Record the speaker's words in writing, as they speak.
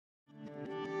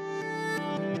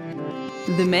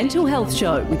The Mental Health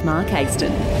Show with Mark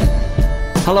Aiston.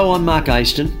 Hello, I'm Mark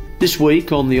Aiston. This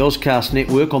week on the Auscast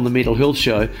Network on the Mental Health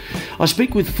Show, I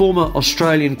speak with former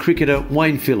Australian cricketer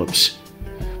Wayne Phillips.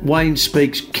 Wayne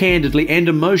speaks candidly and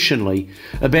emotionally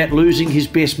about losing his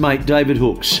best mate David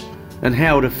Hookes and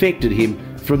how it affected him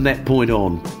from that point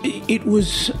on. It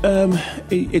was,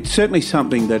 it's certainly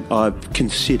something that I've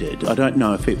considered. I don't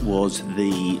know if it was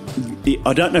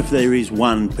I don't know if there is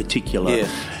one particular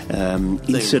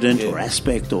incident or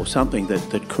aspect or something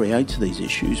that creates these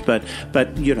issues. But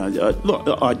you know, look,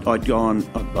 I'd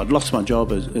lost my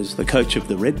job as the coach of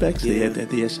the Redbacks,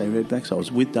 the SA Redbacks. I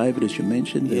was with David, as you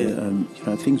mentioned. You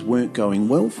know, things weren't going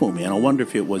well for me, and I wonder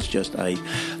if it was just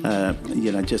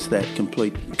just that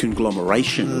complete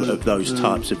conglomeration of those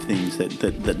types of things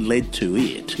that led to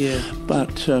it.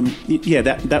 But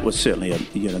that was certainly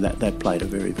that played a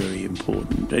very, very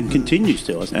important and continues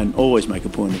to, and always make a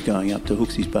point of going up to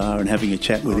Hooksy's bar and having a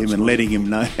chat with him and letting him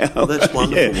know how, that's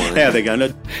wonderful, how they're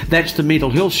going. That's the Mental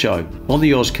Health Show on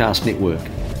the Auscast Network.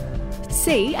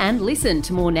 See and listen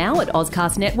to more now at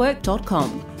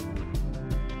auscastnetwork.com.